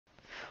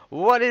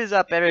What is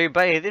up,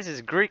 everybody? This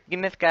is Greek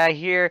Myth Guy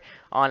here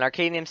on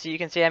ArcadianMC. You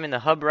can see I'm in the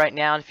hub right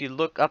now, and if you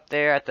look up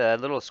there at the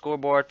little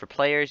scoreboard for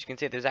players, you can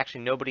see there's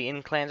actually nobody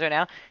in clans right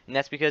now, and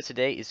that's because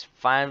today is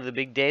finally the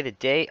big day, the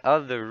day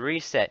of the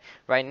reset.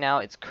 Right now,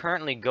 it's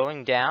currently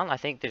going down. I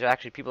think there's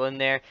actually people in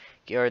there,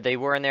 or they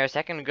were in there a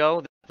second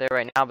ago. They're there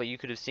right now, but you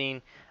could have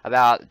seen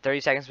about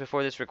 30 seconds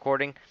before this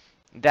recording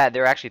that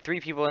there are actually 3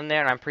 people in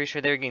there, and I'm pretty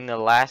sure they're getting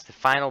the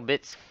final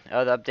bits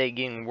of the update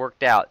getting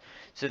worked out.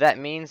 So that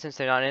means, since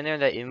they're not in there,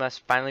 that it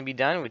must finally be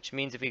done, which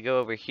means if we go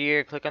over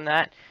here, click on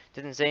that,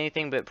 doesn't say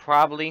anything, but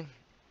probably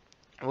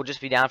we'll just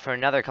be down for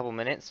another couple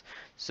minutes.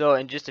 So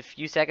in just a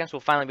few seconds,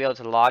 we'll finally be able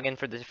to log in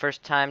for the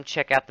first time,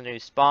 check out the new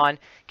spawn,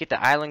 get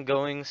the island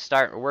going,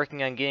 start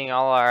working on getting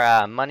all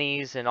our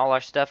monies and all our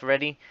stuff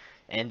ready,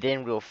 and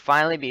then we'll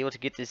finally be able to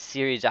get this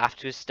series off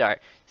to a start.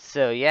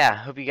 So yeah,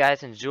 hope you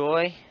guys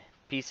enjoy.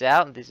 Peace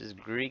out. This is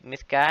Greek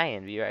Myth Guy,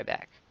 and be right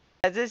back.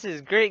 Guys, this is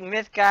Greek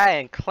Myth Guy,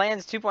 and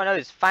Clans 2.0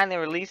 is finally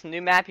released. A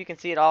new map. You can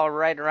see it all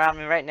right around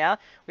me right now.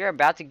 We are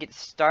about to get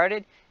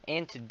started,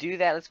 and to do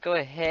that, let's go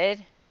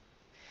ahead.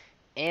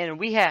 And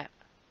we have...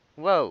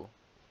 Whoa.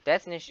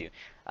 That's an issue.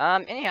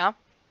 Anyhow.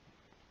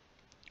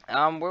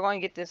 We're going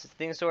to get this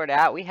thing sorted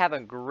out. We have a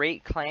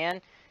great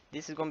clan.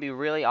 This is going to be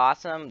really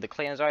awesome. The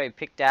clan is already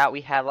picked out.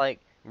 We have, like,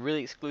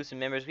 really exclusive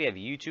members. We have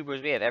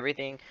YouTubers. We have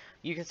everything.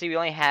 You can see we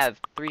only have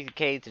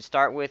 3K to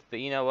start with, but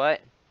you know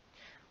what?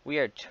 We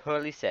are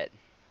totally set.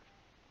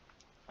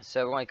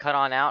 So we're going to cut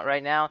on out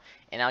right now,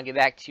 and I'll get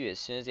back to you as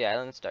soon as the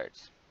island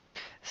starts.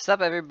 What's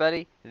up,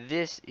 everybody?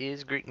 This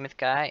is Greek Myth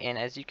Guy, and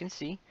as you can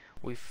see,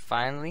 we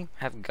finally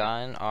have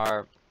gone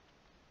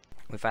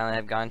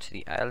to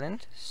the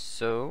island.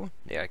 So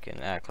there, I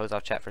can close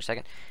off chat for a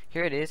second.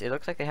 Here it is. It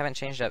looks like they haven't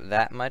changed up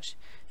that much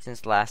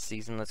since last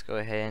season. Let's go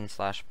ahead and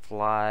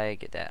 /fly,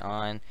 get that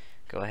on.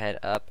 Go ahead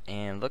up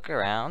and look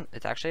around.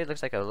 It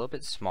looks like a little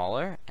bit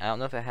smaller. I don't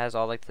know if it has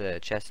all like the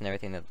chests and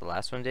everything that the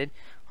last one did.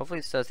 Hopefully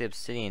it still has the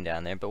obsidian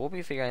down there, but we'll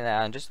be figuring that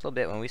out in just a little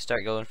bit when we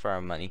start going for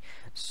our money.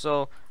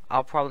 So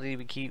I'll probably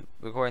keep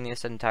recording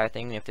this entire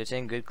thing, and if there's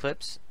any good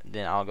clips,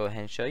 then I'll go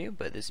ahead and show you.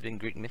 But this has been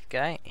Greek Myth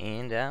Guy,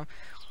 and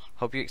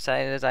hope you're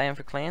excited as I am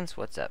for clans.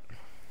 What's up?